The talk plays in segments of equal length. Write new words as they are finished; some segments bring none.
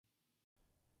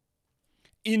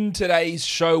In today's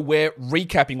show, we're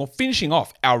recapping or finishing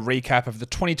off our recap of the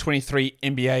 2023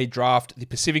 NBA draft, the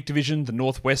Pacific Division, the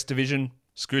Northwest Division.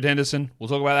 Scoot Henderson, we'll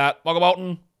talk about that. Michael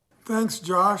Bolton. Thanks,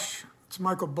 Josh. It's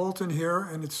Michael Bolton here,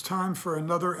 and it's time for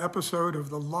another episode of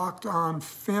the Locked On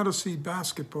Fantasy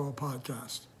Basketball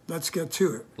Podcast. Let's get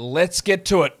to it. Let's get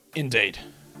to it, indeed.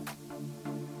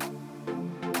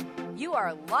 You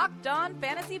are Locked On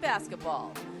Fantasy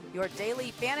Basketball, your daily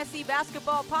fantasy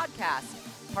basketball podcast,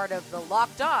 part of the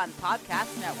Locked On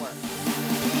Podcast Network.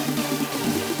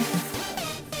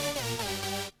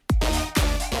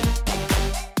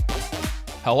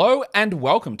 Hello and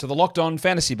welcome to the Locked On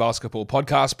Fantasy Basketball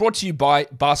Podcast, brought to you by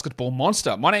Basketball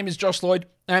Monster. My name is Josh Lloyd.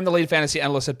 I'm the lead fantasy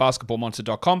analyst at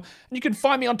basketballmonster.com, and you can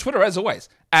find me on Twitter, as always,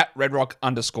 at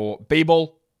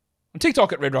redrock_bball. On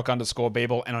TikTok at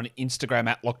redrock_bball, and on Instagram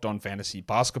at Locked On Fantasy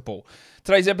Basketball.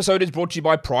 Today's episode is brought to you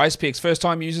by Prize Picks.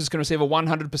 First-time users can receive a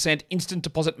 100% instant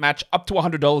deposit match up to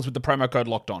 $100 with the promo code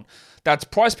Locked On. That's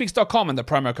prizepicks.com, and the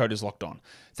promo code is Locked On.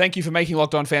 Thank you for making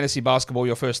Locked On Fantasy Basketball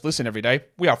your first listen every day.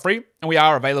 We are free, and we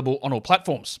are available on all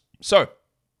platforms. So,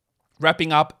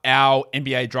 wrapping up our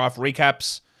NBA draft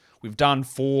recaps, we've done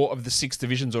 4 of the 6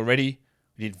 divisions already.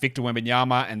 We did Victor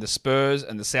Wembanyama and the Spurs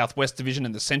and the Southwest Division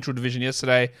and the Central Division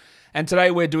yesterday. And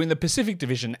today we're doing the Pacific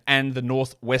Division and the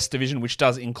Northwest Division, which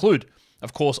does include,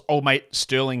 of course, old mate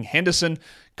Sterling Henderson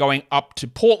going up to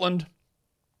Portland.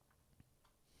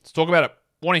 Let's talk about it.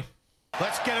 Warnie.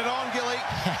 Let's get it on, Gilly.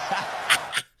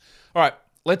 All right,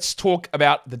 let's talk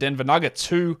about the Denver Nuggets,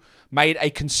 who made a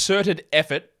concerted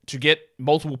effort to get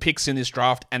multiple picks in this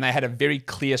draft, and they had a very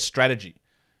clear strategy.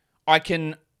 I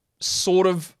can sort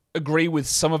of agree with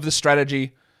some of the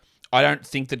strategy. I don't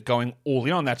think that going all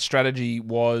in on that strategy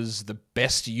was the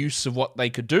best use of what they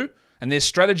could do. And their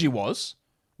strategy was,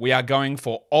 we are going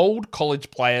for old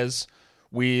college players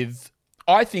with,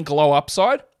 I think, low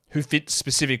upside who fit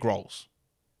specific roles.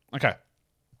 Okay,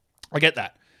 I get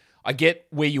that. I get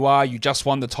where you are. You just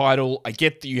won the title. I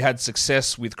get that you had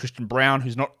success with Christian Braun,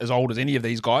 who's not as old as any of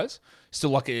these guys. Still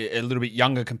like a little bit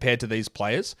younger compared to these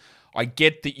players. I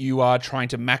get that you are trying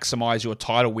to maximize your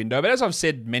title window. But as I've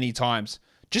said many times,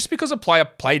 just because a player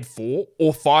played 4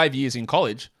 or 5 years in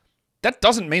college, that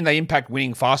doesn't mean they impact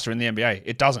winning faster in the NBA.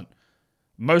 It doesn't.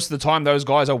 Most of the time, those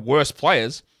guys are worse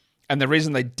players, and the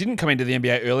reason they didn't come into the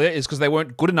NBA earlier is because they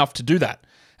weren't good enough to do that.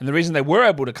 And the reason they were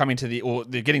able to come into or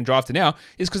they're getting drafted now,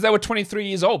 is because they were 23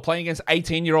 years old playing against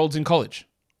 18-year-olds in college,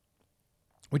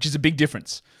 which is a big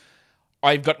difference.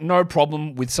 I've got no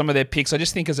problem with some of their picks. I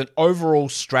just think as an overall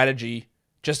strategy,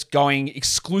 just going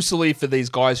exclusively for these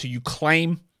guys who you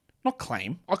not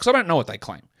claim, because I don't know what they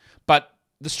claim, but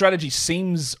the strategy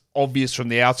seems obvious from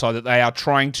the outside that they are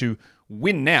trying to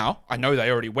win now. I know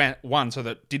they already won, so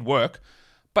that did work,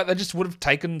 but they just would have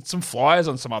taken some flyers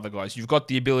on some other guys. You've got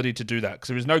the ability to do that, because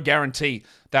there is no guarantee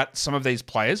that some of these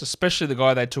players, especially the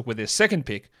guy they took with their second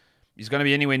pick, is going to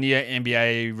be anywhere near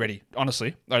NBA ready.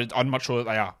 Honestly, I'm not sure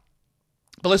that they are.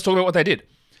 But let's talk about what they did.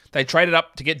 They traded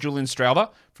up to get Julian Strawther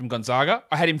from Gonzaga.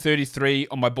 I had him 33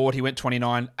 on my board. He went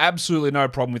 29. Absolutely no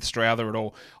problem with Strawther at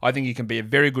all. I think he can be a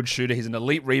very good shooter. He's an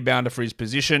elite rebounder for his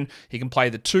position. He can play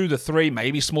the 2, the 3,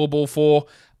 maybe small ball 4.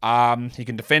 He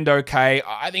can defend okay.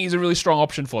 I think he's a really strong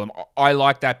option for them. I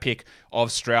like that pick of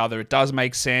Strawther. It does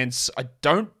make sense. I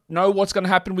don't know what's going to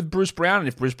happen with Bruce Brown. And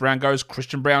if Bruce Brown goes,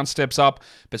 Christian Braun steps up.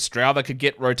 But Strawther could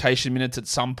get rotation minutes at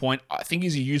some point. I think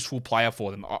he's a useful player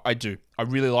for them. I do. I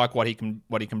really like what he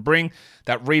can bring.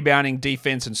 That rebounding,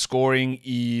 defense, and scoring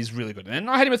is really good. And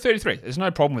I had him at 33. There's no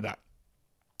problem with that.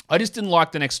 I just didn't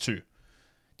like the next 2.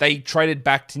 They traded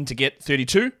back in to get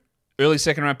 32, early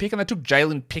second-round pick, and they took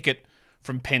Jalen Pickett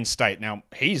from Penn State. Now,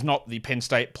 he's not the Penn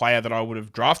State player that I would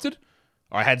have drafted.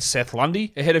 I had Seth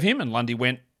Lundy ahead of him, and Lundy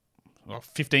went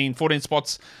 15, 14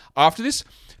 spots after this.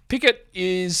 Pickett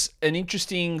is an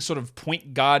interesting sort of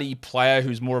point guardy player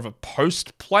who's more of a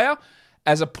post player.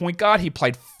 As a point guard, he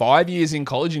played 5 years in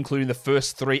college, including the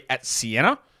first 3 at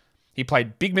Siena. He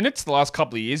played big minutes the last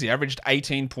couple of years. He averaged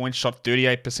 18 points, shot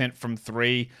 38% from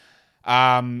 3.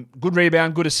 Good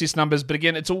rebound, good assist numbers. But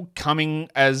again, it's all coming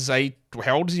as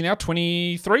how old is he now?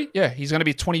 23? Yeah, he's going to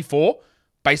be 24,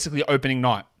 basically opening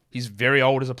night. He's very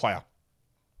old as a player.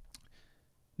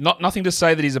 Nothing to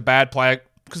say that he's a bad player,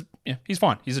 because he's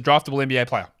fine. He's a draftable NBA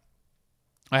player.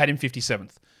 I had him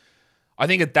 57th. I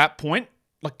think at that point,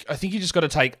 I think you just got to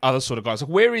take other sort of guys.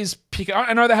 Where is Pickett?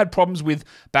 I know they had problems with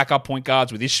backup point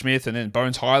guards with Ish Smith and then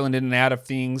Bones Highland in and out of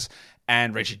things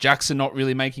and Reggie Jackson not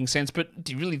really making sense. But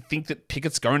do you really think that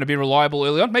Pickett's going to be reliable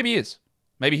early on? Maybe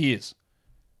he is.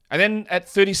 And then at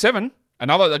 37,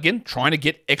 another, again, trying to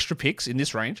get extra picks in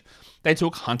this range, they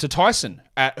took Hunter Tyson,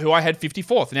 who I had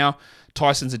 54th. Now,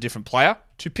 Tyson's a different player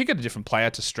to Pickett, a different player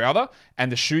to Strother,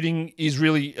 and the shooting is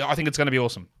really, I think it's going to be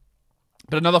awesome.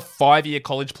 But another 5-year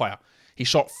college player. He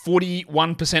shot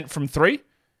 41% from three.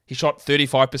 He shot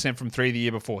 35% from three the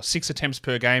year before. 6 attempts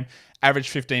per game, averaged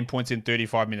 15 points in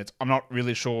 35 minutes. I'm not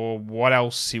really sure what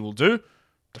else he will do.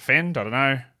 Defend, I don't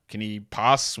know. Can he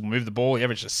pass or move the ball? He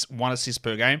averaged 1 assist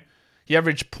per game. He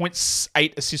averaged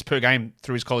 0.8 assists per game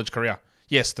through his college career.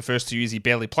 Yes, the first 2 years he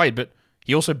barely played, but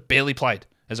he also barely played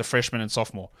as a freshman and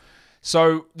sophomore.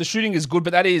 So the shooting is good,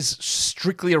 but that is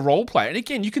strictly a role player. And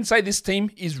again, you can say this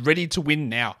team is ready to win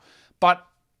now. But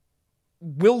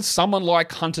will someone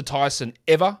like Hunter Tyson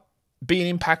ever be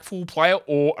an impactful player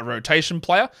or a rotation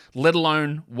player, let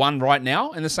alone one right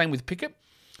now? And the same with Pickett.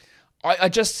 I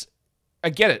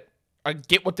get it. I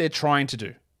get what they're trying to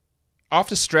do.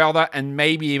 After Strother and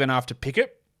maybe even after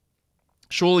Pickett,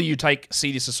 surely you take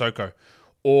Sidi Sissoko,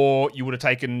 or you would have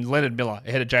taken Leonard Miller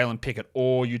ahead of Jalen Pickett,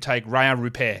 or you take Rayan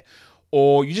Rupert,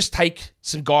 or you just take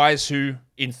some guys who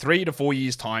in 3 to 4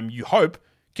 years' time you hope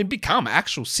can become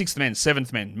actual 6th men,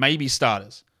 7th men, maybe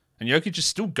starters. And Jokic is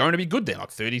still going to be good there,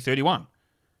 like 30, 31.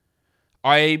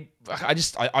 I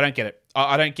don't get it.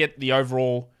 I don't get the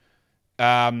overall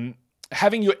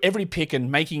having your every pick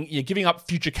and you're giving up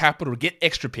future capital to get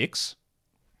extra picks.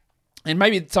 And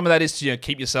maybe some of that is to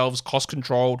keep yourselves cost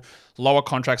controlled, lower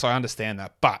contracts. I understand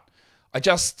that, but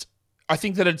I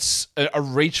think that it's a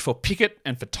reach for Pickett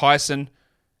and for Tyson.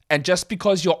 And just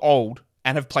because you're old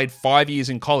and have played 5 years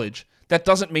in college, that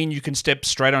doesn't mean you can step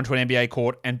straight onto an NBA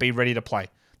court and be ready to play.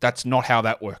 That's not how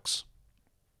that works.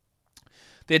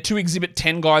 There are 2 Exhibit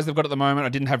 10 guys they've got at the moment. I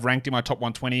didn't have ranked in my top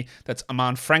 120. That's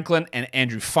Aman Franklin and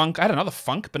Andrew Funk. I had another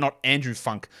Funk, but not Andrew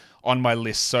Funk on my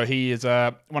list. So he is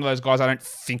one of those guys I don't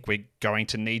think we're going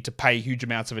to need to pay huge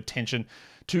amounts of attention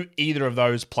to either of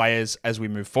those players as we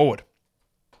move forward.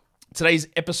 Today's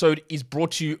episode is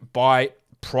brought to you by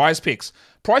Prize Picks.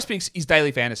 Prize Picks is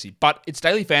daily fantasy, but it's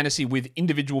daily fantasy with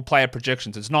individual player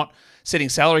projections. It's not setting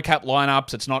salary cap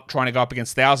lineups. It's not trying to go up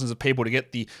against thousands of people to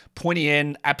get the pointy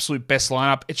end, absolute best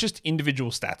lineup. It's just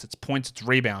individual stats. It's points, it's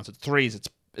rebounds, it's threes, it's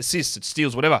assists, it's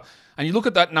steals, whatever. And you look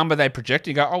at that number they project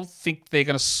and you go, I think they're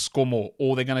going to score more,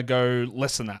 or they're going to go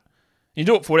less than that. You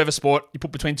do it for whatever sport. You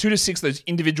put between 2 to 6 of those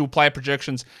individual player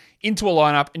projections into a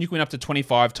lineup, and you can win up to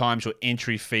 25 times your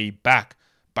entry fee back.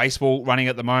 Baseball running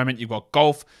at the moment. You've got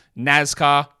golf,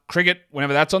 NASCAR, cricket,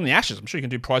 whenever that's on. The Ashes. I'm sure you can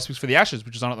do Prize Picks for the Ashes,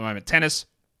 which is on at the moment. Tennis,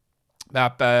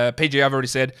 PGA, I've already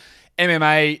said,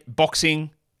 MMA,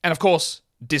 boxing, and of course,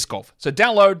 disc golf. So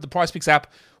download the Prize Picks app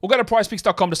or go to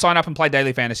prizepicks.com to sign up and play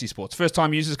daily fantasy sports.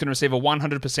 First-time users can receive a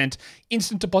 100%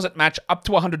 instant deposit match up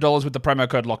to $100 with the promo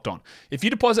code LOCKEDON. If you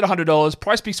deposit $100,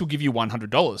 Prize Picks will give you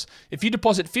 $100. If you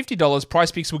deposit $50,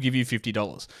 Prize Picks will give you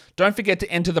 $50. Don't forget to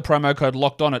enter the promo code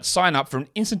LOCKEDON at sign up for an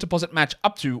instant deposit match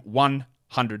up to $100.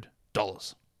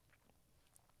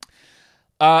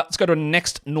 Let's go to our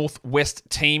next Northwest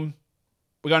team.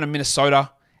 We're going to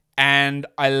Minnesota, and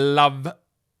I love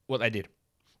what they did,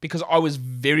 because I was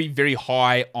very, very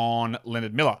high on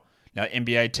Leonard Miller. Now,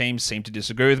 NBA teams seem to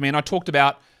disagree with me, and I talked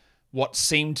about what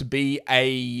seemed to be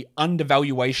a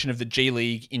undervaluation of the G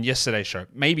League in yesterday's show.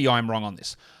 Maybe I'm wrong on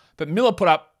this. But Miller put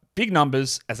up big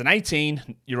numbers as an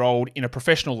 18-year-old in a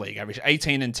professional league, averaged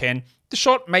 18 and 10. The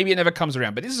shot, maybe it never comes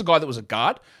around, but this is a guy that was a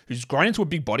guard who's grown into a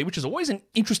big body, which is always an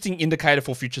interesting indicator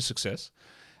for future success.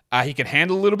 He can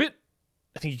handle a little bit.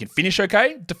 I think he can finish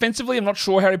okay. Defensively, I'm not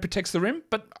sure how he protects the rim,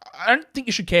 but I don't think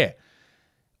you should care.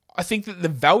 I think that the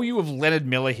value of Leonard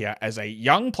Miller here as a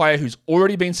young player who's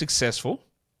already been successful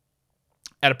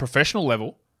at a professional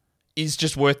level is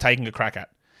just worth taking a crack at.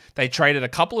 They traded a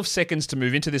couple of seconds to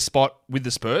move into this spot with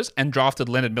the Spurs and drafted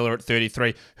Leonard Miller at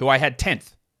 33, who I had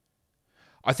 10th.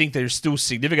 I think there's still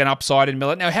significant upside in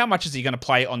Miller. Now, how much is he going to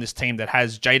play on this team that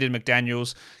has Jaden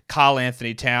McDaniels, Karl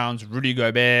Anthony Towns, Rudy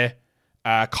Gobert,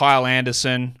 Kyle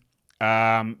Anderson,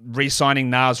 re-signing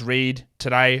Naz Reid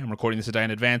today? I'm recording this a day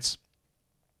in advance.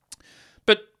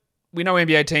 But we know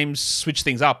NBA teams switch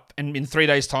things up, and in 3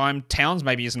 days' time, Towns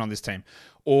maybe isn't on this team,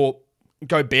 or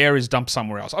Gobert is dumped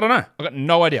somewhere else. I don't know. I've got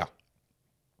no idea.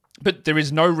 But there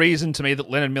is no reason to me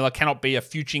that Leonard Miller cannot be a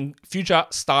future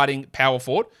starting power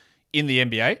forward in the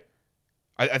NBA.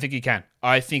 I think he can.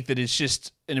 I think that it's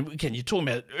just, and again, you're talking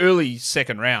about early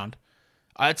second round.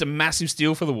 It's a massive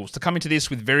steal for the Wolves to come into this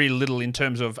with very little in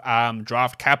terms of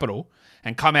draft capital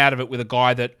and come out of it with a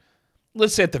guy that,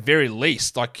 let's say at the very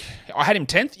least, like I had him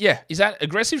 10th. Yeah. Is that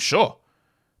aggressive? Sure.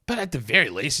 But at the very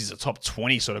least, he's a top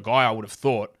 20 sort of guy, I would have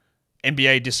thought.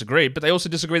 NBA disagreed, but they also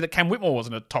disagreed that Cam Whitmore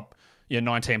wasn't a top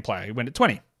 19 player. He went at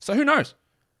 20. So who knows?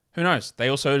 Who knows? They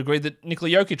also agreed that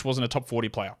Nikola Jokic wasn't a top 40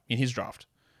 player in his draft.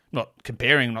 Not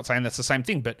comparing, I'm not saying that's the same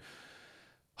thing, but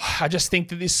I just think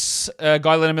that this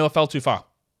guy, Leonard Miller, fell too far.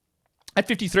 At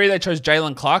 53, they chose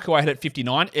Jalen Clark, who I had at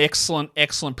 59.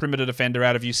 Excellent perimeter defender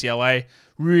out of UCLA.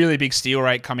 Really big steal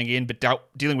rate coming in, but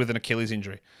dealing with an Achilles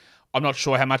injury. I'm not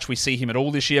sure how much we see him at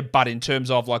all this year, but in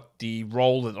terms of like the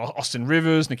role that Austin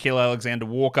Rivers, Nickeil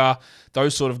Alexander-Walker,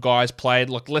 those sort of guys played,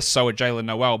 like less so at Jalen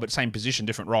Noel, but same position,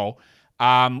 different role.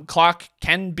 Clark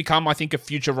can become, I think, a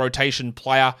future rotation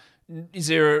player. Is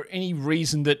there any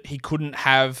reason that he couldn't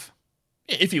have,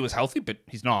 if he was healthy, but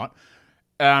he's not,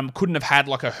 couldn't have had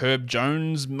like a Herb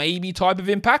Jones maybe type of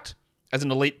impact as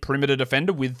an elite perimeter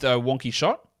defender with a wonky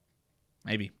shot?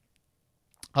 Maybe.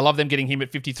 I love them getting him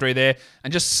at 53 there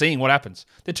and just seeing what happens.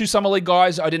 The two Summer League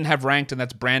guys I didn't have ranked, and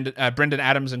that's Brendan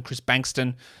Adams and Chris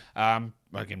Bankston.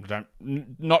 Again,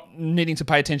 not needing to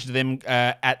pay attention to them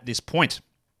at this point.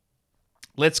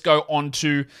 Let's go on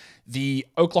to the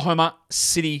Oklahoma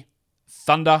City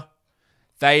Thunder.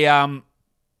 They had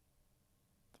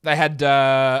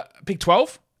pick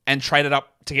 12 and traded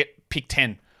up to get pick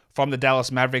 10 from the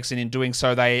Dallas Mavericks, and in doing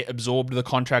so, they absorbed the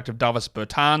contract of Davis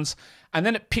Bertans. And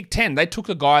then at pick 10, they took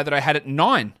a guy that I had at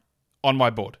 9 on my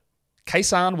board,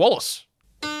 Cason Wallace.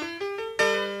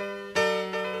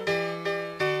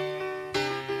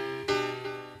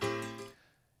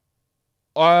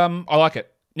 I like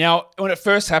it. Now, when it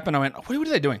first happened, I went, what are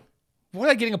they doing? What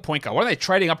are they getting a point guard? What are they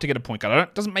trading up to get a point guard?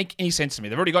 It doesn't make any sense to me.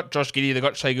 They've already got Josh Giddey. They've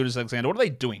got Shai Gilgeous-Alexander. What are they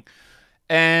doing?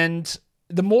 And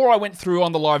the more I went through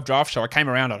on the live draft show, I came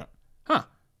around on it.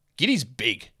 Giddey's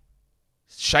big.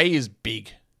 Shai is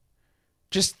big.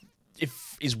 Just,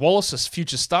 is Wallace a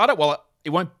future starter? Well, it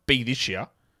won't be this year.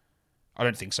 I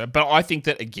don't think so. But I think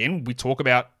that, again, we talk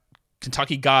about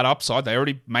Kentucky guard upside. They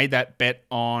already made that bet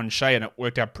on Shai, and it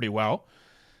worked out pretty well.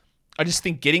 I just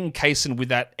think getting Cason with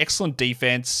that excellent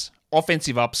defense,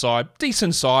 offensive upside,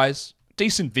 decent size,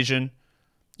 decent vision,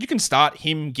 you can start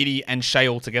him, Giddey, and Shai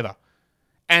all together.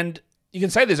 And you can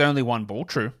say there's only one ball,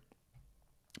 true.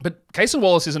 But Cason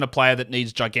Wallace isn't a player that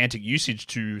needs gigantic usage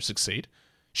to succeed.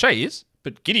 Shai is,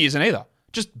 but Giddey isn't either.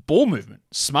 Just ball movement,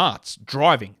 smarts,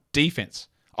 driving, defense.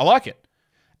 I like it.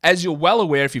 As you're well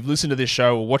aware, if you've listened to this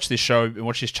show or watched this show and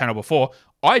watched this channel before,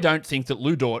 I don't think that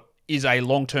Lou Dort is a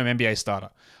long-term NBA starter.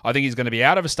 I think he's going to be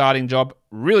out of a starting job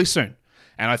really soon.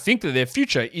 And I think that their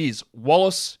future is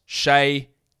Wallace, Shai,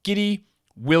 Giddey,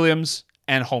 Williams,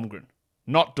 and Holmgren,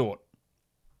 not Dort.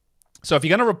 So if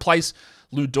you're going to replace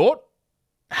Lou Dort,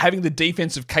 having the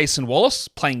defense of Cason Wallace,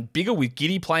 playing bigger with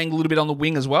Giddey playing a little bit on the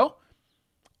wing as well,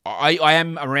 I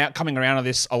am coming around on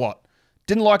this a lot.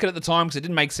 Didn't like it at the time because it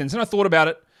didn't make sense. And I thought about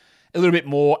it a little bit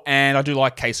more, and I do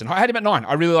like Cason. I had him at 9.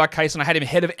 I really like Cason. I had him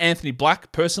ahead of Anthony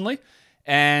Black personally,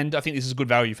 and I think this is good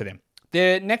value for them.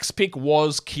 Their next pick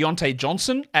was Keontae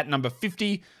Johnson at number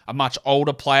 50, a much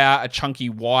older player, a chunky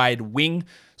wide wing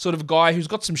sort of guy who's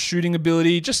got some shooting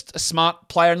ability, just a smart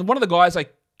player. And one of the guys I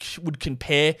would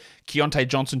compare Keontae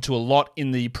Johnson to a lot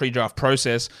in the pre-draft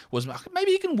process was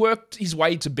maybe he can work his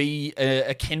way to be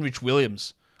a Kenrich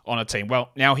Williams on a team.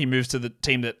 Well, now he moves to the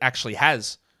team that actually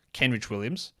has Kenrich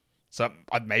Williams. So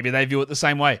maybe they view it the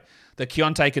same way. That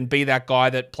Keontae can be that guy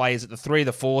that plays at the 3,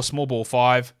 the 4, small ball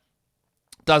 5,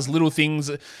 does little things,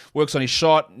 works on his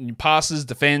shot, passes,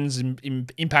 defends,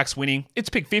 impacts winning. It's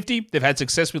pick 50. They've had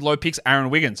success with low picks. Aaron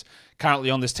Wiggins,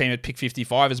 currently on this team at pick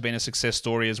 55, has been a success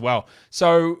story as well.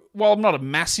 So while I'm not a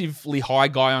massively high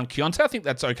guy on Keontae, I think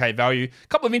that's okay value. A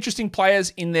couple of interesting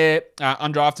players in their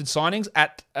undrafted signings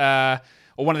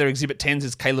or one of their Exhibit 10s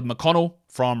is Caleb McConnell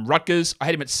from Rutgers. I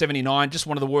had him at 79, just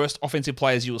one of the worst offensive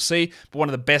players you'll see, but one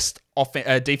of the best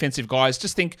defensive guys.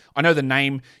 Just think, I know the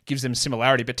name gives them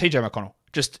similarity, but TJ McConnell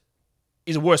just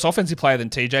is a worse offensive player than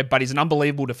TJ, but he's an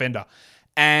unbelievable defender.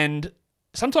 And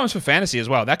sometimes for fantasy as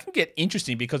well, that can get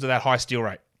interesting because of that high steal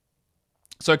rate.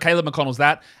 So Caleb McConnell's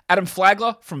that. Adam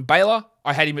Flagler from Baylor,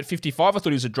 I had him at 55. I thought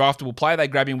he was a draftable player. They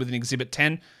grabbed him with an Exhibit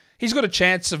 10. He's got a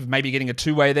chance of maybe getting a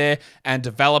two-way there and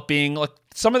developing. Like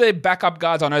some of their backup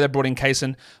guards, I know they brought in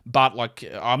Cason, but like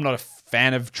I'm not a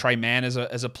fan of Trey Mann as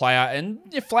a player. And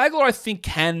Flagler, I think,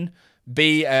 can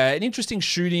be an interesting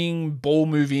shooting,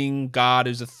 ball-moving guard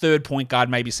who's a third point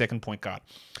guard, maybe second point guard.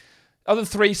 Other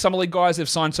 3 Summer League guys they've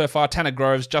signed so far, Tanner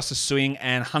Groves, Justice Suing,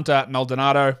 and Hunter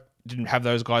Maldonado. Didn't have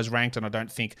those guys ranked, and I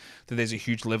don't think that there's a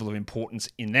huge level of importance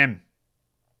in them.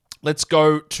 Let's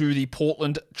go to the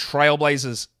Portland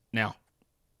Trailblazers now.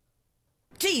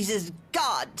 Jesus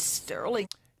God, Sterling.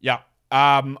 Yeah.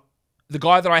 The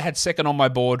guy that I had second on my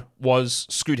board was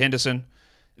Scoot Henderson.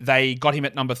 They got him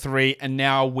at number 3, and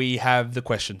now we have the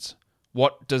questions.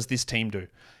 What does this team do?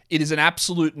 It is an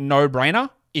absolute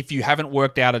no-brainer if you haven't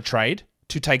worked out a trade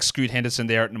to take Scoot Henderson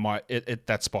there at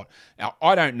that spot. Now,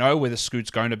 I don't know whether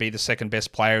Scoot's going to be the second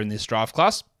best player in this draft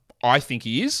class. I think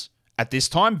he is. At this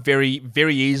time, very,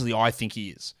 very easily, I think he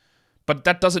is. But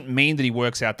that doesn't mean that he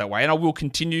works out that way. And I will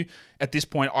continue. At this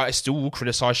point, I still will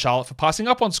criticize Charlotte for passing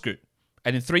up on Scoot.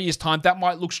 And in 3 years' time, that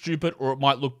might look stupid or it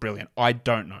might look brilliant. I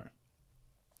don't know.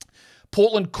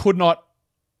 Portland could not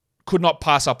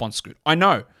pass up on Scoot. I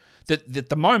know that at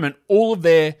the moment, all of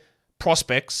their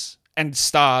prospects and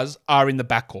stars are in the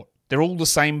backcourt. They're all the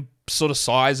same sort of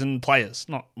size and players.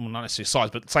 Not necessarily size,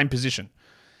 but same position.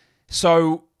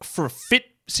 So for a fit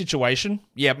situation,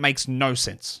 yeah, it makes no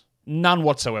sense. None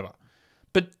whatsoever.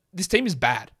 But this team is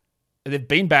bad. They've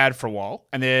been bad for a while,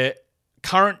 and their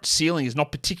current ceiling is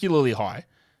not particularly high.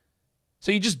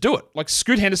 So you just do it. Like,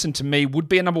 Scoot Henderson, to me, would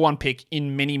be a number one pick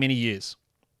in many, many years.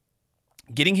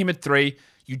 Getting him at 3,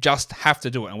 you just have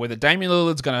to do it. And whether Damian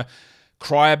Lillard's going to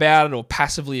cry about it or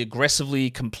passively, aggressively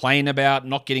complain about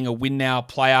not getting a win now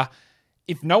player,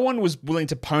 if no one was willing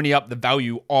to pony up the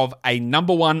value of a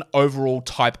number one overall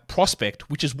type prospect,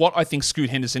 which is what I think Scoot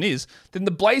Henderson is, then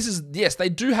the Blazers, yes, they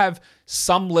do have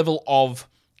some level of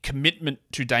commitment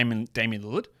to Damian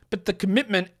Lillard, but the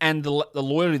commitment and the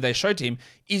loyalty they showed to him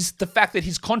is the fact that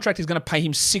his contract is going to pay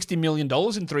him $60 million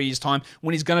in 3 years' time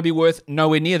when he's going to be worth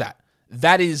nowhere near that.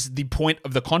 That is the point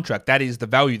of the contract. That is the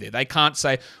value there. They can't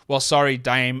say, well, sorry,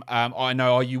 Dame, I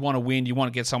know you want to win, you want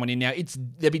to get someone in now.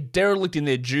 They'll be derelict in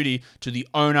their duty to the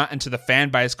owner and to the fan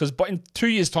base, because in 2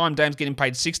 years' time, Dame's getting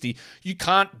paid 60. You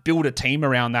can't build a team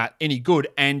around that any good,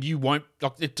 and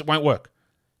it won't work.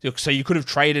 So you could have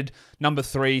traded number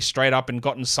 3 straight up and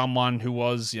gotten someone who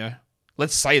was,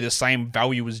 let's say the same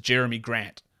value as Jeremy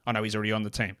Grant. I know he's already on the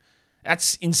team.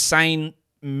 That's insane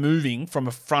moving from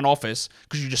a front office,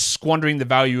 because you're just squandering the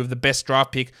value of the best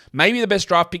draft pick, maybe the best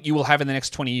draft pick you will have in the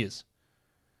next 20 years.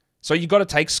 So you got to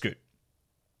take Scoot.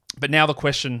 But now the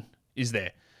question is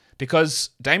there,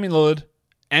 because Damian Lillard,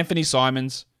 Anthony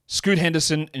Simons, Scoot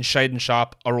Henderson, and Shaedon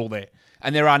Sharpe are all there.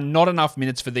 And there are not enough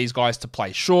minutes for these guys to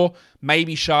play. Sure,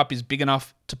 maybe Sharpe is big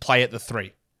enough to play at the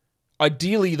 3.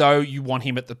 Ideally, though, you want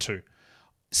him at the 2.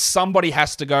 Somebody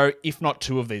has to go, if not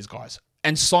 2 of these guys.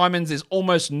 And Simons, there's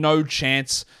almost no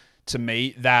chance to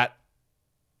me that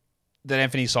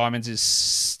Anthony Simons is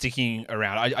sticking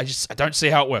around. I don't see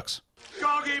how it works.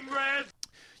 Gog him, Red!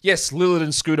 Yes, Lillard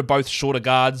and Scoot are both shorter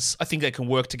guards. I think they can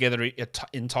work together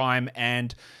in time,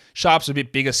 and Sharpe's a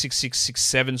bit bigger, 6'6",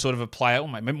 6'7", sort of a player, or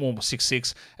maybe more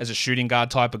 6'6", as a shooting guard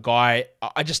type of guy.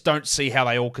 I just don't see how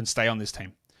they all can stay on this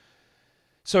team.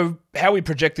 So how we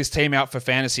project this team out for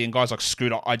fantasy and guys like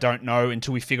Scoot, I don't know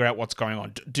until we figure out what's going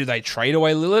on. Do they trade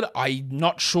away Lillard? I'm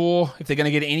not sure if they're going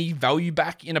to get any value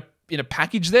back in a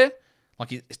package there.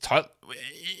 Like,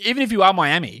 even if you are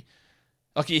Miami,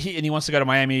 and he wants to go to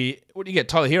Miami, what do you get?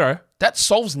 Tyler Hero? That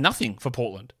solves nothing for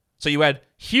Portland. So you add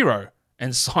Hero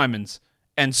and Simons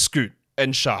and Scoot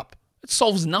and Sharpe. It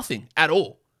solves nothing at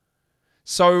all.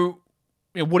 So,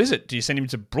 what is it? Do you send him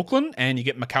to Brooklyn and you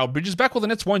get Mikal Bridges back? Well, the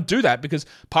Nets won't do that, because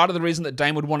part of the reason that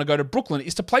Dame would want to go to Brooklyn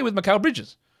is to play with Mikal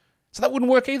Bridges. So that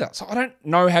wouldn't work either. So I don't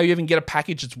know how you even get a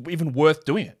package that's even worth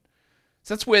doing it.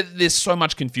 So that's where there's so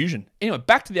much confusion. Anyway,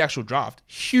 back to the actual draft.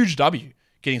 Huge W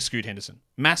getting Scoot Henderson.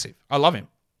 Massive. I love him.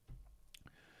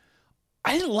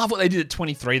 I didn't love what they did at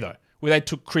 23, though, where they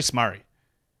took Chris Murray.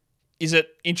 Is it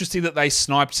interesting that they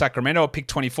sniped Sacramento at pick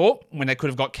 24 when they could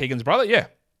have got Keegan's brother? Yeah.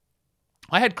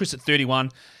 I had Chris at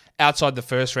 31 outside the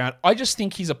first round. I just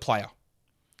think he's a player.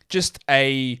 Just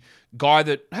a guy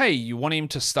that, hey, you want him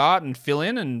to start and fill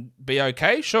in and be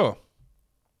okay? Sure.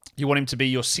 You want him to be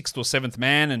your 6th or 7th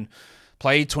man and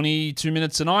play 22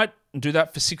 minutes a night and do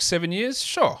that for 6-7 years?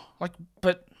 Sure.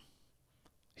 But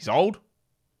he's old.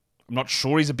 I'm not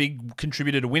sure he's a big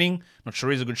contributor to winning. I'm not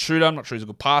sure he's a good shooter. I'm not sure he's a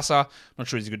good passer. I'm not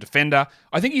sure he's a good defender.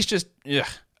 I think he's just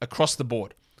across the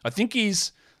board. I think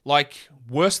he's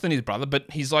worse than his brother,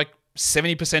 but he's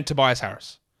 70% Tobias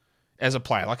Harris as a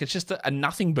player. It's just a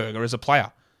nothing burger as a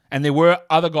player. And there were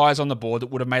other guys on the board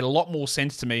that would have made a lot more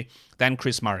sense to me than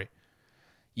Chris Murray.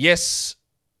 Yes,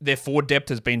 their forward depth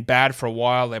has been bad for a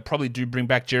while. They probably do bring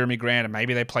back Jeremy Grant, and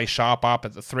maybe they play Sharpe up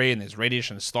at the 3, and there's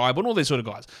Reddish and Stieb and all these sort of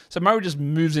guys. So Murray just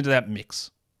moves into that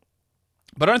mix.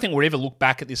 But I don't think we'll ever look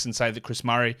back at this and say that Chris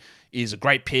Murray is a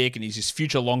great pick and he's his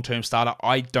future long-term starter.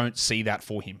 I don't see that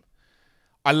for him.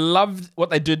 I loved what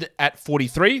they did at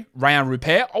 43, Rayan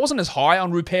Rupert. I wasn't as high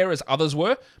on Rupert as others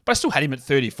were, but I still had him at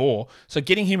 34. So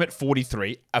getting him at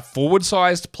 43, a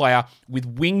forward-sized player with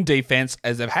wing defense,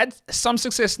 as they've had some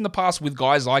success in the past with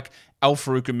guys like Al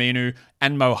Farouk Aminu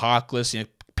and Mo Harkless,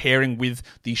 pairing with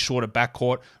the shorter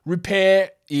backcourt.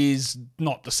 Rupert is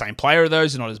not the same player of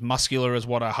those. He's not as muscular as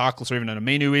what a Harkless or even an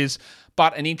Aminu is,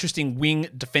 but an interesting wing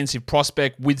defensive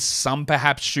prospect with some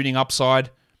perhaps shooting upside.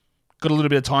 Got a little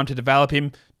bit of time to develop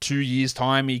him. 2 years'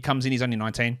 time, he comes in, he's only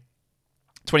 19.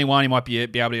 21, he might be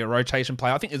able to be a rotation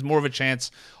player. I think there's more of a chance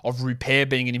of Rupert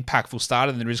being an impactful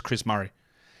starter than there is Chris Murray.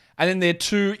 And then there are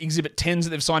 2 Exhibit 10s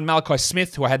that they've signed. Malachi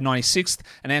Smith, who I had 96th,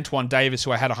 and Antoine Davis,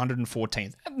 who I had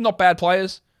 114th. Not bad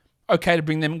players. Okay to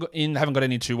bring them in. Haven't got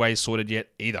any two-ways sorted yet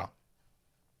either.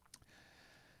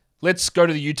 Let's go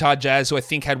to the Utah Jazz, who I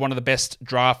think had one of the best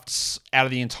drafts out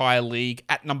of the entire league.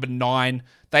 At number 9,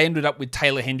 they ended up with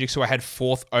Taylor Hendricks, who I had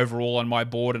 4th overall on my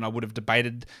board, and I would have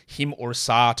debated him or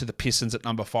Asar to the Pistons at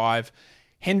number 5.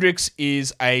 Hendricks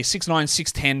is a 6'9",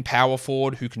 6'10" power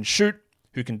forward who can shoot,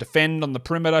 who can defend on the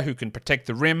perimeter, who can protect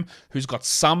the rim, who's got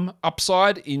some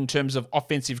upside in terms of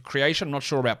offensive creation. I'm not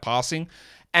sure about passing.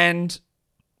 And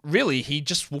really, he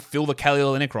just will fill the Kelly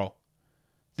Olynyk role.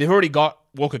 They've already got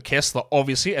Walker Kessler,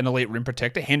 obviously, an elite rim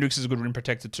protector. Hendricks is a good rim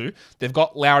protector too. They've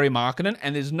got Lauri Markkanen,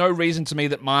 and there's no reason to me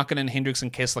that Markkanen, Hendricks,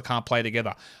 and Kessler can't play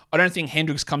together. I don't think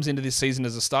Hendricks comes into this season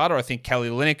as a starter. I think Kelly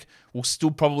Olynyk will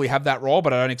still probably have that role,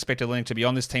 but I don't expect Olynyk to be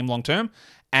on this team long term.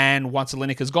 And once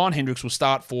Olynyk is gone, Hendricks will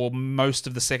start for most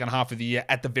of the second half of the year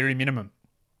at the very minimum.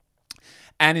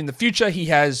 And in the future, he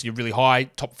has your really high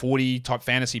top 40 type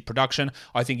fantasy production.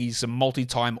 I think he's a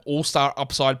multi-time all-star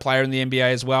upside player in the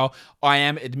NBA as well. I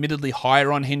am admittedly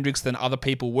higher on Hendricks than other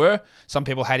people were. Some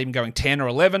people had him going 10 or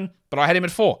 11, but I had him at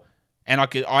 4. And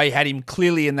I had him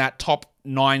clearly in that top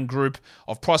 9 group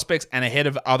of prospects and ahead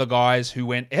of other guys who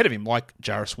went ahead of him, like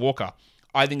Jarris Walker.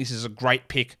 I think this is a great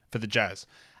pick for the Jazz.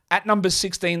 At number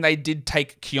 16, they did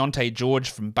take Keontae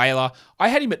George from Baylor. I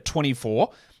had him at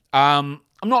 24.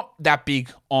 I'm not that big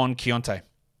on Keontae.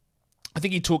 I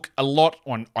think he took a lot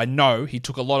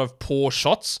of poor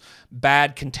shots,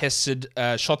 bad contested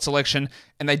shot selection,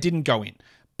 and they didn't go in.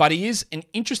 But he is an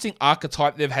interesting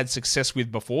archetype they've had success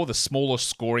with before, the smaller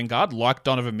scoring guard, like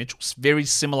Donovan Mitchell. Very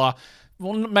similar,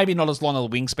 well, maybe not as long a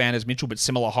wingspan as Mitchell, but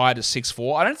similar height as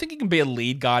 6'4". I don't think he can be a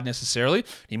lead guard necessarily.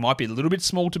 He might be a little bit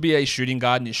small to be a shooting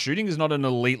guard, and his shooting is not an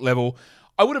elite level.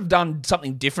 I would have done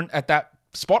something different at that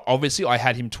spot. Obviously, I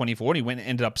had him 24 and he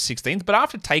ended up 16th. But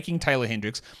after taking Taylor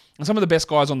Hendricks, and some of the best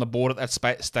guys on the board at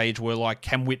that stage were like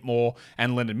Cam Whitmore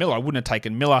and Leonard Miller. I wouldn't have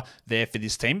taken Miller there for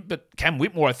this team, but Cam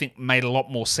Whitmore, I think, made a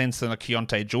lot more sense than a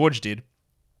Keontae George did.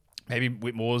 Maybe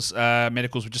Whitmore's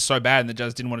medicals were just so bad and the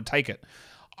Jazz didn't want to take it.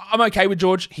 I'm okay with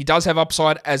George. He does have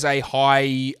upside as a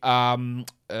high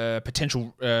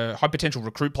potential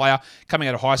recruit player coming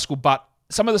out of high school, but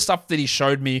some of the stuff that he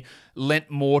showed me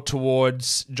lent more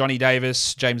towards Johnny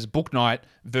Davis, James Bouknight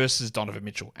versus Donovan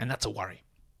Mitchell, and that's a worry.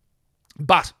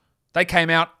 But they came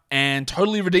out and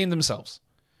totally redeemed themselves.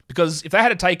 Because if they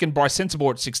had taken Bryce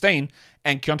Sensabaugh at 16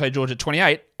 and Keontae George at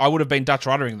 28, I would have been Dutch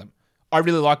ruddering them. I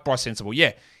really like Bryce Sensabaugh.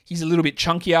 Yeah, he's a little bit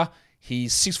chunkier.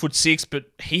 He's 6'6", but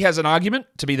he has an argument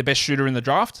to be the best shooter in the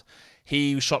draft.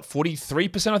 He shot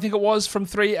 43%, I think it was, from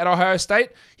 3 at Ohio State.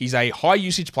 He's a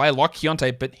high-usage player like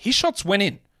Keontae, but his shots went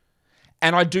in.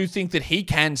 And I do think that he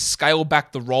can scale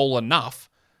back the role enough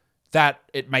that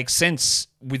it makes sense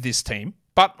with this team.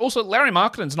 But also, Lauri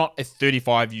Markkanen's not a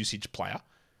 35-usage player.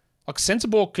 Like,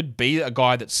 Sensabaugh could be a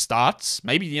guy that starts.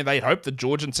 Maybe they'd hope that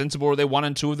George and Sensabaugh are their 1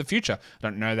 and 2 of the future. I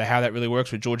don't know how that really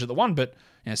works with George at the 1, but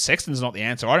Sexton's not the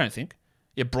answer, I don't think.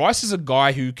 Yeah, Bryce is a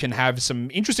guy who can have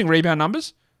some interesting rebound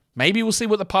numbers. Maybe we'll see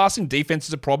what the passing, defense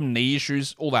is a problem, knee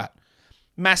issues, all that.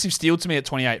 Massive steal to me at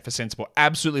 28 for Sensabaugh.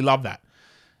 Absolutely love that.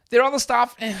 Their other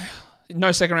stuff,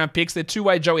 no second-round picks. They're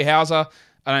two-way Joey Hauser.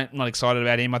 I'm not excited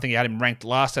about him. I think I had him ranked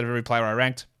last out of every player I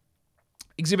ranked.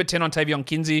 Exhibit 10 on Tavion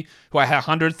Kinsey, who I had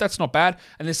 100th. That's not bad.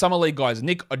 And there's summer league guys.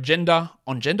 Nick Ongenda,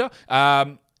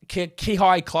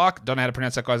 Kihai Clark, don't know how to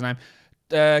pronounce that guy's name.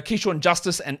 Keyshawn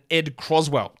Justice and Ed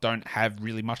Croswell. Don't have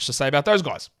really much to say about those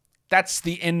guys. That's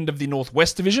the end of the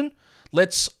Northwest Division.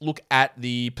 Let's look at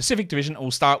the Pacific Division, and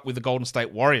we'll start with the Golden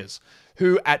State Warriors,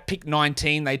 who at pick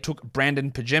 19, they took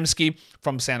Brandon Pajemski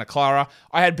from Santa Clara.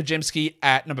 I had Pajemski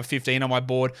at number 15 on my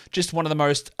board. Just one of the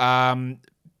most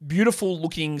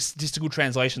beautiful-looking statistical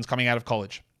translations coming out of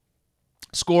college.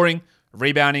 Scoring,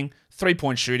 rebounding,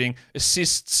 three-point shooting,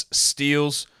 assists,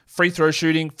 steals, free throw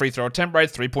shooting, free throw attempt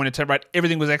rate, three-point attempt rate.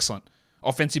 Everything was excellent.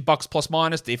 Offensive bucks plus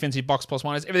minus, defensive bucks plus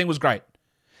minus. Everything was great.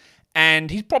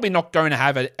 And he's probably not going to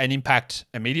have an impact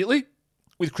immediately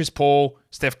with Chris Paul,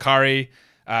 Steph Curry,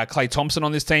 Klay Thompson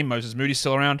on this team. Moses Moody's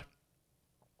still around.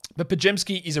 But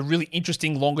Pajemski is a really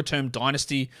interesting longer-term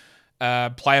dynasty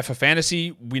player for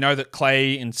fantasy. We know that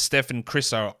Klay and Steph and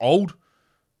Chris are old.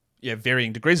 Yeah,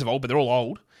 varying degrees of old, but they're all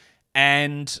old.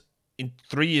 And in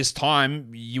 3 years'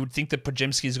 time, you would think that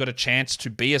Podziemski's got a chance to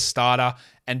be a starter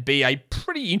and be a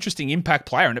pretty interesting impact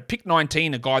player. And at pick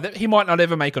 19, a guy that he might not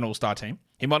ever make an all-star team.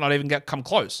 He might not even come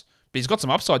close. But he's got some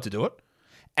upside to do it.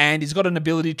 And he's got an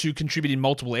ability to contribute in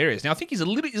multiple areas. Now, I think he's a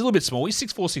little bit small. He's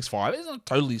 6'4", 6'5". He's not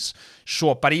totally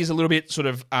short, but he's a little bit sort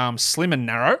of slim and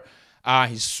narrow.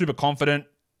 He's super confident.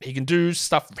 He can do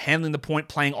stuff handling the point,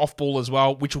 playing off ball as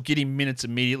well, which will get him minutes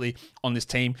immediately on this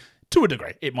team to a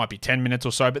degree. It might be 10 minutes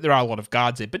or so, but there are a lot of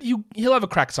guards there. But he'll have a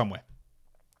crack somewhere.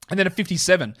 And then at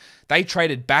 57, they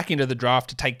traded back into the draft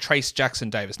to take Trace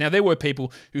Jackson-Davis. Now, there were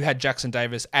people who had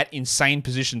Jackson-Davis at insane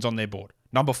positions on their board.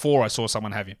 Number 4, I saw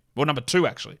someone have him. Well, number 2,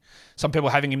 actually. Some people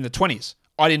having him in the 20s.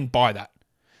 I didn't buy that.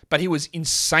 But he was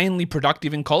insanely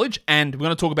productive in college, and we're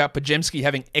going to talk about Podziemski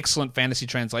having excellent fantasy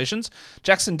translations.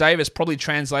 Jackson-Davis probably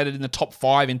translated in the top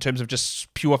 5 in terms of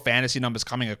just pure fantasy numbers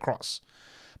coming across.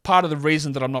 Part of the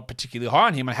reason that I'm not particularly high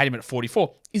on him, I had him at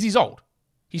 44, is he's old.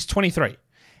 He's 23.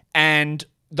 And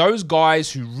those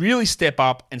guys who really step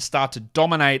up and start to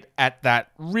dominate at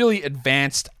that really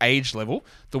advanced age level,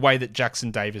 the way that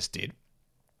Jackson-Davis did,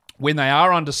 when they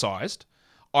are undersized,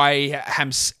 I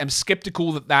am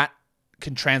skeptical that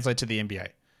can translate to the NBA.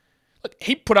 Look,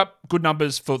 he put up good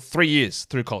numbers for 3 years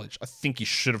through college. I think he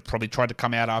should have probably tried to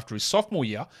come out after his sophomore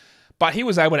year, but he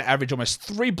was able to average almost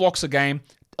 3 blocks a game,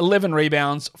 11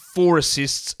 rebounds, 4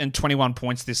 assists, and 21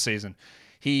 points this season.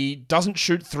 He doesn't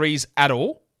shoot threes at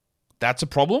all. That's a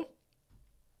problem.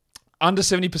 Under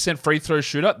 70% free throw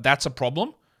shooter, that's a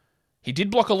problem. He did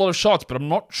block a lot of shots, but I'm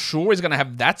not sure he's going to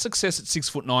have that success at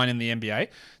 6'9" in the NBA.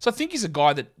 So I think he's a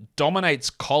guy that dominates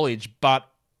college, but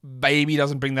maybe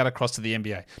doesn't bring that across to the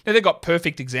NBA. Now, they've got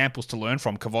perfect examples to learn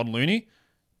from. Kevon Looney,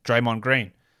 Draymond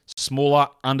Green. Smaller,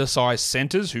 undersized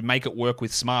centers who make it work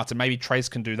with smarts, and maybe Trace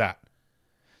can do that.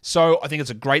 So I think it's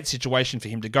a great situation for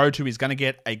him to go to. He's going to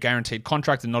get a guaranteed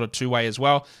contract and not a two-way as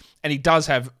well. And he does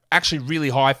have actually really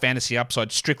high fantasy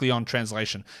upside strictly on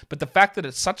translation. But the fact that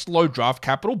it's such low draft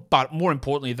capital, but more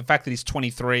importantly, the fact that he's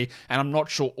 23, and I'm not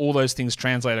sure all those things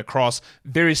translate across,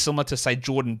 very similar to, say,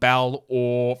 Jordan Bell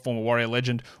or former Warrior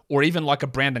legend, or even like a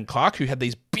Brandon Clark, who had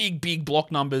these big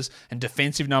block numbers and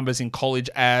defensive numbers in college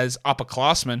as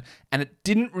upperclassmen, and it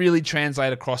didn't really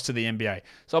translate across to the NBA.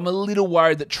 So I'm a little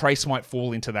worried that Trace might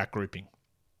fall into that grouping.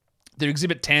 The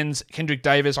Exhibit 10s, Kendrick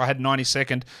Davis, I had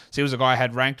 92nd. So he was a guy I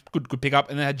had ranked. Good pickup.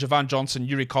 And then I had Javon Johnson,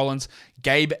 Yuri Collins,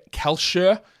 Gabe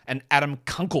Kalsher, and Adam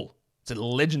Kunkel. It's a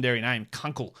legendary name,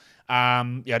 Kunkel.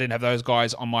 I didn't have those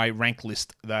guys on my rank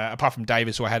list, apart from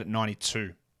Davis, who I had at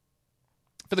 92.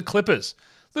 For the Clippers,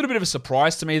 a little bit of a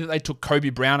surprise to me that they took Kobe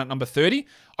Brown at number 30.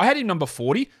 I had him number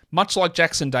 40, much like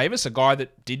Jackson Davis, a guy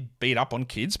that did beat up on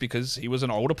kids because he was an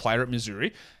older player at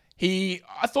Missouri.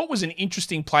 I thought was an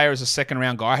interesting player as a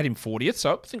second-round guy. I had him 40th,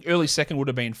 so I think early second would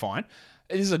have been fine.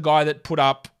 This is a guy that put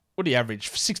up, what did he average?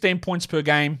 16 points per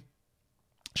game,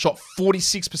 shot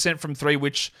 46% from 3,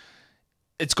 which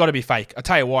it's got to be fake. I'll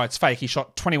tell you why it's fake. He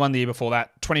shot 21 the year before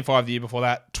that, 25 the year before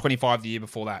that, 25 the year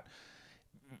before that.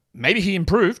 Maybe he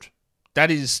improved. That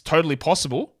is totally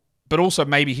possible, but also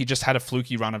maybe he just had a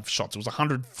fluky run of shots. It was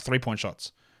 100 3-point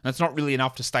shots. That's not really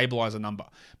enough to stabilize a number.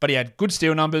 But he had good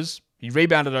steal numbers. He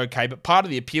rebounded okay, but part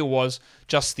of the appeal was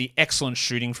just the excellent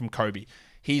shooting from Kobe.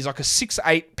 He's like a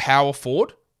 6'8" power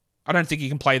forward. I don't think he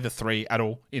can play the 3 at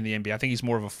all in the NBA. I think he's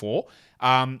more of a 4.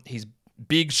 He's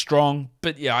big, strong,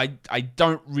 but yeah, I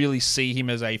don't really see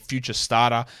him as a future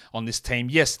starter on this team.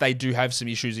 Yes, they do have some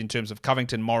issues in terms of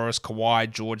Covington, Morris, Kawhi,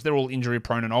 George. They're all injury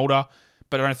prone and older,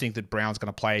 but I don't think that Brown's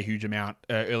going to play a huge amount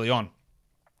early on.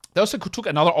 They also took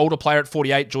another older player at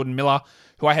 48, Jordan Miller,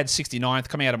 who I had 69th,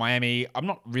 coming out of Miami. I'm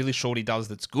not really sure what he does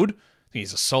that's good. I think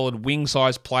he's a solid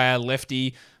wing-sized player,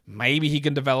 lefty. Maybe he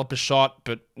can develop a shot,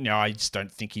 but I just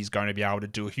don't think he's going to be able to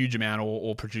do a huge amount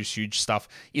or produce huge stuff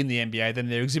in the NBA. Then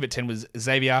their Exhibit 10 was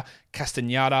Xavier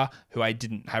Castañeda, who I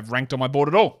didn't have ranked on my board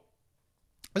at all.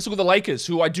 Let's look at the Lakers,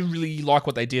 who I do really like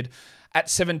what they did. At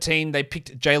 17, they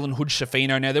picked Jalen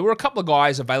Hood-Schifino. Now, there were a couple of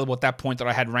guys available at that point that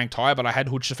I had ranked higher, but I had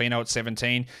Hood-Schifino at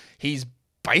 17. He's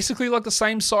basically like the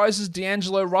same size as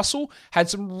D'Angelo Russell. Had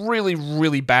some really,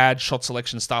 really bad shot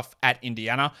selection stuff at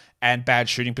Indiana and bad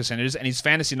shooting percentages. And his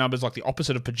fantasy numbers, like the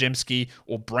opposite of Podziemski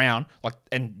or Brown,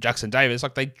 and Jackson Davis,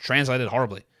 they translated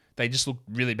horribly. They just looked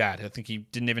really bad. I think he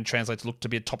didn't even translate to look to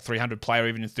be a top 300 player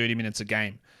even in 30 minutes a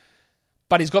game.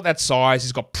 But he's got that size.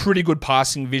 He's got pretty good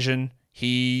passing vision.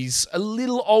 He's a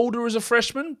little older as a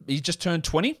freshman. He's just turned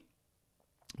 20.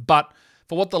 But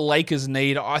for what the Lakers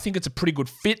need, I think it's a pretty good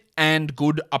fit and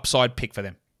good upside pick for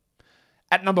them.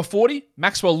 At number 40,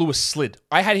 Maxwell Lewis slid.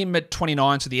 I had him at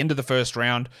 29 to the end of the first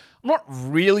round. I'm not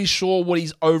really sure what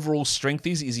his overall strength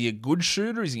is. Is he a good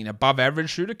shooter? Is he an above average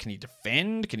shooter? Can he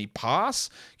defend? Can he pass?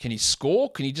 Can he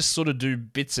score? Can he just sort of do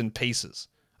bits and pieces?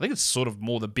 I think it's sort of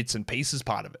more the bits and pieces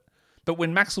part of it. But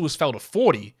when Max Lewis fell to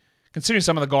 40, considering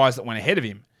some of the guys that went ahead of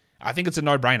him, I think it's a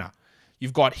no-brainer.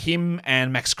 You've got him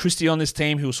and Max Christie on this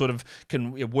team who sort of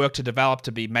can work to develop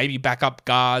to be maybe backup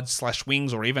guards /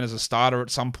 wings or even as a starter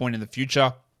at some point in the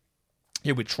future.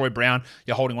 Yeah, with Troy Brown,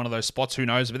 you're holding one of those spots, who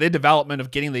knows? But their development of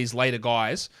getting these later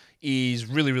guys is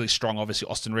really, really strong. Obviously,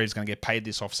 Austin Reeves is going to get paid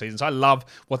this offseason. So I love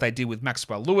what they did with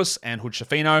Maxwell Lewis and Hood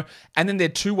Schifino. And then their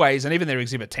two ways, and even their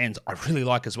Exhibit 10s, I really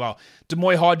like as well.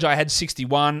 Demoy Hodge, I had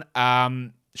 61,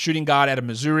 shooting guard out of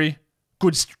Missouri.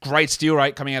 Great steal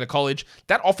rate coming out of college.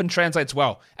 That often translates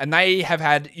well. And they have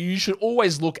had, you should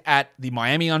always look at the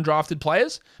Miami undrafted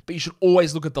players, but you should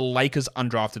always look at the Lakers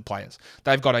undrafted players.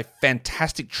 They've got a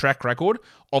fantastic track record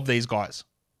of these guys.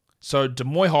 So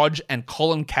Demoy Hodge and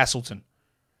Colin Castleton,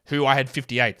 who I had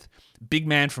 58th. Big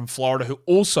man from Florida who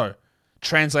also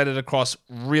translated across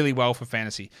really well for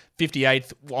fantasy.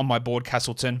 58th on my board,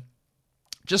 Castleton.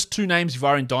 Just two names if you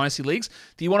are in dynasty leagues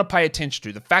that you want to pay attention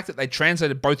to. The fact that they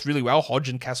translated both really well, Hodge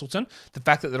and Castleton, the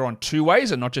fact that they're on two ways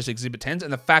and not just Exhibit 10s,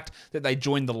 and the fact that they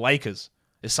joined the Lakers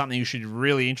is something you should be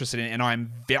really interested in, and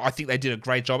I think they did a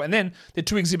great job. And then the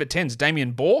two Exhibit 10s,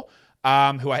 Damian Bohr,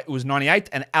 who was 98th,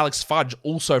 and Alex Fudge,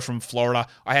 also from Florida,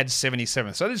 I had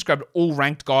 77th. So I just grabbed all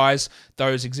ranked guys.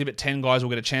 Those Exhibit 10 guys will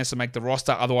get a chance to make the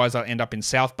roster, otherwise they'll end up in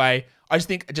South Bay. I just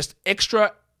think just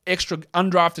extra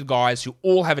undrafted guys who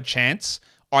all have a chance,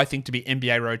 I think, to be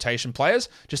NBA rotation players.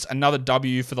 Just another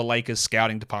W for the Lakers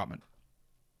scouting department.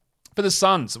 For the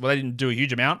Suns, well, they didn't do a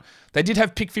huge amount. They did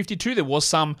have pick 52. There was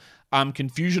some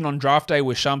confusion on draft day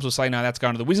where Shams was saying, no, that's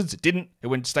going to the Wizards. It didn't. It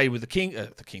went to stay with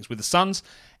with the Suns.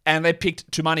 And they picked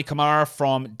Toumani Camara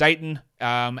from Dayton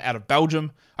out of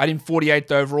Belgium. I had him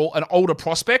 48th overall. An older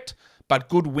prospect, but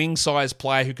good wing size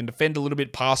player who can defend a little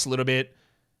bit, pass a little bit.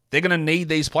 They're going to need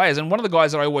these players. And one of the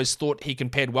guys that I always thought he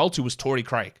compared well to was Torrey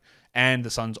Craig. And the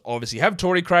Suns obviously have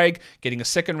Torrey Craig, getting a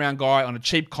second-round guy on a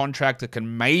cheap contract that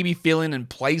can maybe fill in and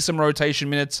play some rotation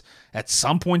minutes at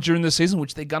some point during the season,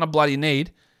 which they're going to bloody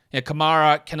need. Yeah,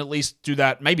 Kamara can at least do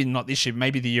that, maybe not this year,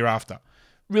 maybe the year after.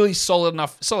 Really solid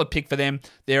pick for them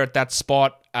there at that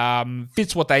spot.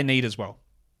 Fits what they need as well.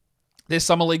 There's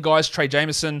Summer League guys, Trey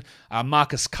Jameson,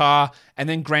 Marcus Carr, and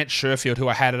then Grant Sherfield, who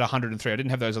I had at 103. I didn't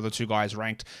have those other two guys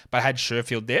ranked, but I had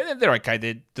Sherfield there. They're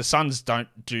okay. The Suns don't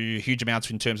do huge amounts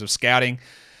in terms of scouting.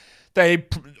 They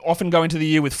often go into the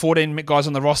year with 14 guys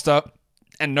on the roster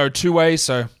and no two-ways,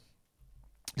 so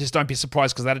just don't be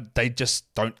surprised because they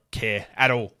just don't care at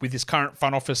all. With this current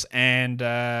front office and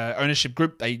ownership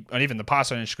group, and even the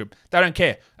past ownership group, they don't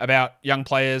care about young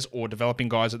players or developing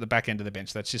guys at the back end of the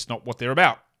bench. That's just not what they're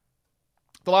about.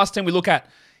 The last team we look at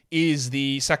is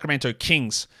the Sacramento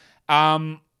Kings.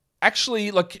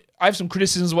 Actually, I have some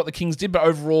criticisms of what the Kings did, but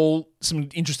overall, some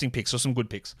interesting picks or some good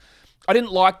picks. I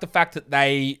didn't like the fact that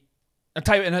and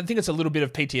I think it's a little bit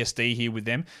of PTSD here with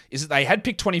them, is that they had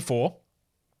pick 24,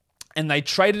 and they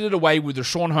traded it away with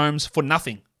Rashawn Holmes for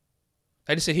nothing.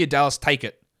 They just said, here, Dallas, take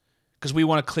it, because we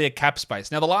want to clear cap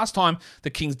space. Now, the last time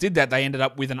the Kings did that, they ended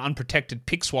up with an unprotected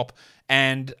pick swap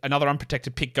and another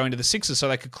unprotected pick going to the Sixers so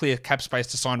they could clear cap space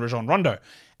to sign Rajon Rondo.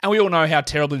 And we all know how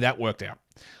terribly that worked out.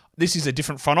 This is a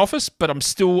different front office, but I'm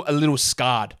still a little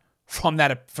scarred from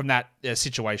that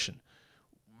situation.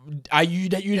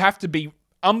 You'd have to be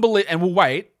unbelievable, and we'll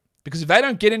wait, because if they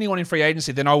don't get anyone in free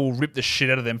agency, then I will rip the shit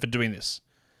out of them for doing this.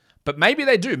 But maybe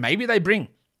they do. Maybe they bring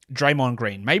Draymond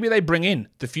Green. Maybe they bring in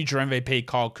the future MVP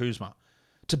Kyle Kuzma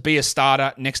to be a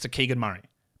starter next to Keegan Murray.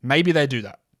 Maybe they do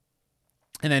that.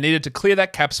 And they needed to clear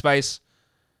that cap space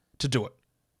to do it.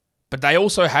 But they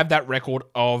also have that record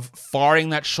of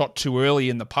firing that shot too early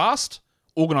in the past,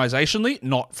 organizationally,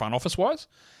 not front office-wise,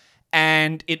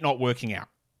 and it not working out.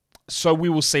 So we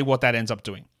will see what that ends up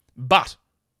doing. But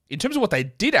in terms of what they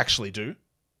did actually do,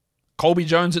 Colby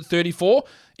Jones at 34,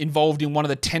 involved in one of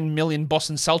the 10 million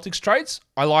Boston Celtics trades.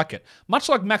 I like it. Much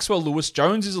like Maxwell Lewis,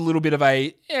 Jones is a little bit of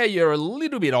you're a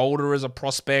little bit older as a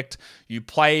prospect. You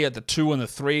play at the 2 and the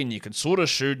 3, and you can sort of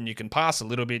shoot, and you can pass a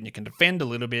little bit, and you can defend a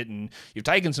little bit, and you've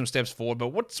taken some steps forward. But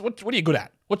what are you good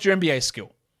at? What's your NBA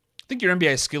skill? I think your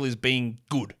NBA skill is being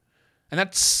good. And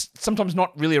that's sometimes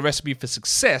not really a recipe for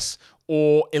success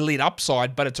or elite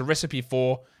upside, but it's a recipe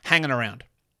for hanging around.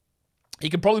 He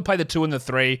can probably play the 2 and the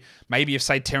 3. Maybe if,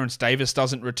 say, Terrence Davis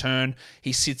doesn't return,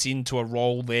 he sits into a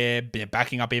role there,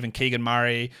 backing up even Keegan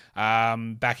Murray,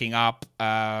 backing up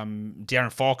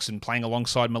De'Aaron Fox and playing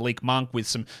alongside Malik Monk with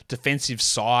some defensive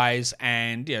size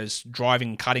and driving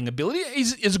and cutting ability.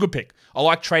 He's a good pick. I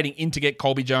like trading in to get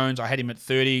Colby Jones. I had him at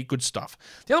 30. Good stuff.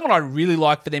 The other one I really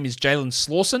like for them is Jalen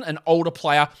Slauson, an older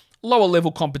player, lower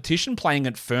level competition, playing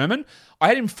at Furman. I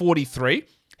had him 43.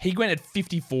 He went at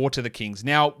 54 to the Kings.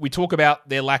 Now, we talk about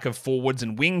their lack of forwards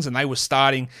and wings, and they were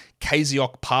starting Casey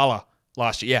Okpala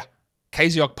last year. Yeah,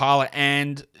 Casey Okpala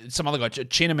and some other guy,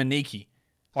 Chena Maniki.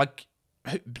 Like,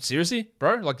 seriously,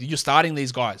 bro? Like, you're starting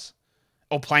these guys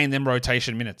or playing them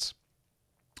rotation minutes.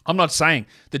 I'm not saying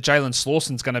that Jalen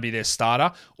Slauson's going to be their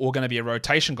starter or going to be a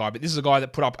rotation guy, but this is a guy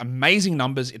that put up amazing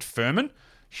numbers at Furman.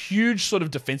 Huge sort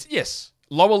of defense. Yes,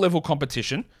 lower level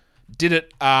competition. Did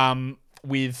it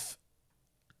with...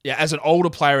 Yeah, as an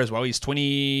older player as well. He's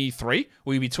 23.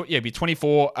 Will be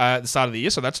 24 at the start of the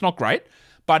year, so that's not great.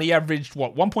 But he averaged,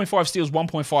 1.5 steals,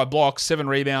 1.5 blocks, 7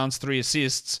 rebounds, 3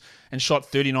 assists, and shot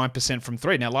 39% from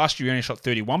 3. Now, last year he only shot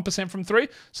 31% from 3,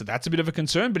 so that's a bit of a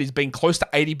concern, but he's been close to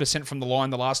 80% from the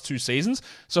line the last 2 seasons.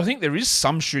 So I think there is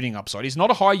some shooting upside. He's not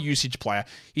a high usage player.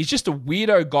 He's just a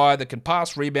weirdo guy that can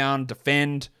pass, rebound,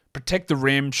 defend, protect the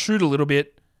rim, shoot a little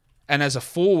bit. And as a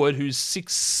forward who's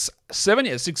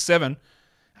 6'7",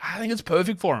 I think it's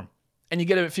perfect for him. And you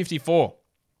get him at 54.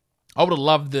 I would have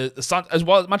loved the Suns, as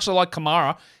well, much as I like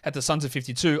Kamara at the Suns at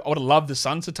 52, I would have loved the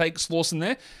Suns to take Slauson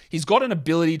there. He's got an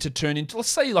ability to turn into, let's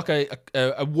say, like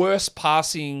a worse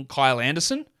passing Kyle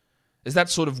Anderson. Is that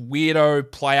sort of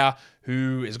weirdo player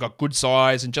who has got good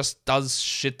size and just does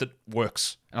shit that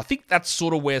works. And I think that's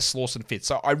sort of where Slauson fits.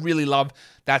 So I really love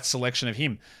that selection of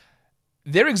him.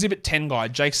 Their Exhibit 10 guy,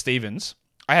 Jake Stevens,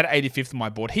 I had 85th on my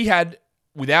board. He had,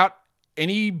 without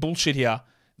any bullshit here,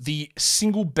 the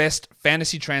single best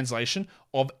fantasy translation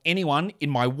of anyone in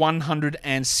my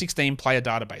 116 player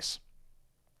database.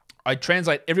 I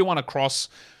translate everyone across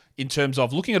in terms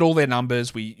of looking at all their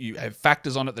numbers. You have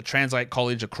factors on it that translate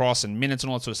college across and minutes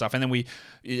and all that sort of stuff. And then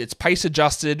it's pace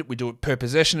adjusted. We do it per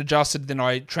possession adjusted. Then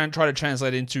I try to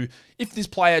translate it into if this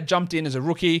player jumped in as a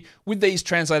rookie with these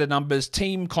translated numbers,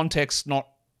 team context not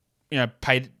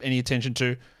paid any attention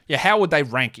to. Yeah, how would they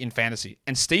rank in fantasy?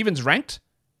 And Stevens ranked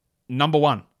number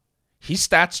 1. His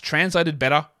stats translated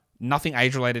better. Nothing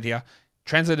age-related here.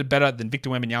 Translated better than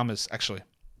Victor Wembanyama's, actually.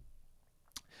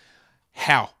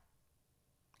 How?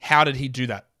 How did he do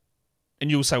that?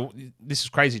 And you'll say, well, this is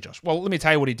crazy, Josh. Well, let me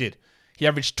tell you what he did. He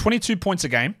averaged 22 points a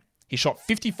game. He shot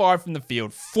 55 from the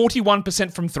field,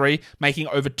 41% from 3, making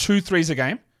over 2 threes a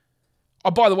game.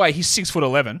 Oh, by the way, he's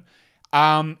 6'11".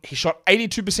 He shot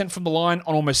 82% from the line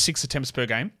on almost 6 attempts per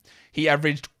game. He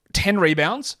averaged 10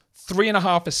 rebounds,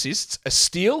 3.5 assists, a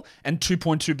steal, and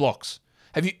 2.2 blocks.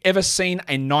 Have you ever seen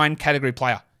a 9-category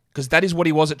player? Because that is what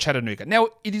he was at Chattanooga. Now,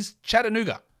 it is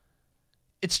Chattanooga.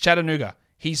 It's Chattanooga.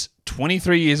 He's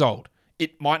 23 years old.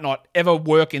 It might not ever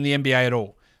work in the NBA at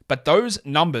all. But those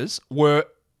numbers were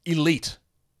elite.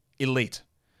 Elite.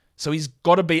 So he's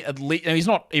got to be at least... He's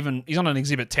not on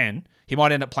Exhibit 10. He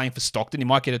might end up playing for Stockton. He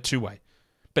might get a 2-way.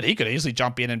 But he could easily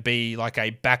jump in and be like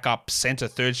a backup center,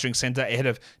 third-string center ahead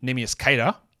of Neemias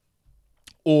Queta.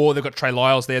 Or they've got Trey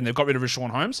Lyles there and they've got rid of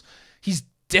Rashawn Holmes. He's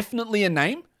definitely a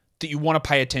name that you want to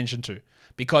pay attention to.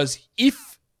 Because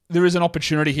if there is an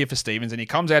opportunity here for Stevens and he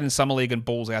comes out in Summer League and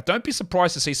balls out, don't be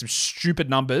surprised to see some stupid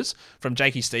numbers from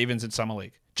Jakey Stevens in Summer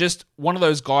League. Just one of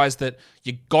those guys that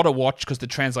you got to watch because the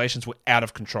translations were out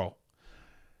of control.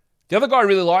 The other guy I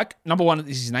really like, number 1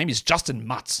 is his name, is Justin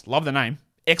Mutz. Love the name.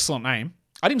 Excellent name.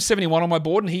 I had him 71 on my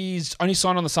board, and he's only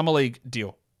signed on the Summer League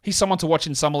deal. He's someone to watch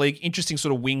in Summer League. Interesting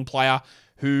sort of wing player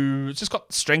who's just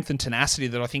got strength and tenacity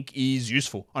that I think is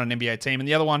useful on an NBA team. And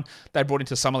the other one they brought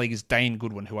into Summer League is Dane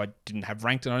Goodwin, who I didn't have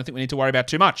ranked, and I don't think we need to worry about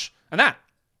too much. And that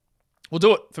will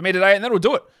do it for me today, and that will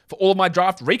do it for all of my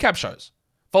draft recap shows.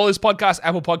 Follow this podcast,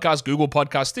 Apple Podcasts, Google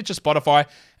Podcasts, Stitcher, Spotify,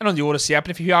 and on the Odyssey app.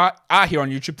 And if you are here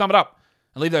on YouTube, thumb it up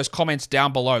and leave those comments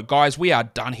down below. Guys, we are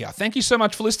done here. Thank you so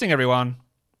much for listening, everyone.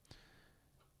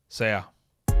 See ya.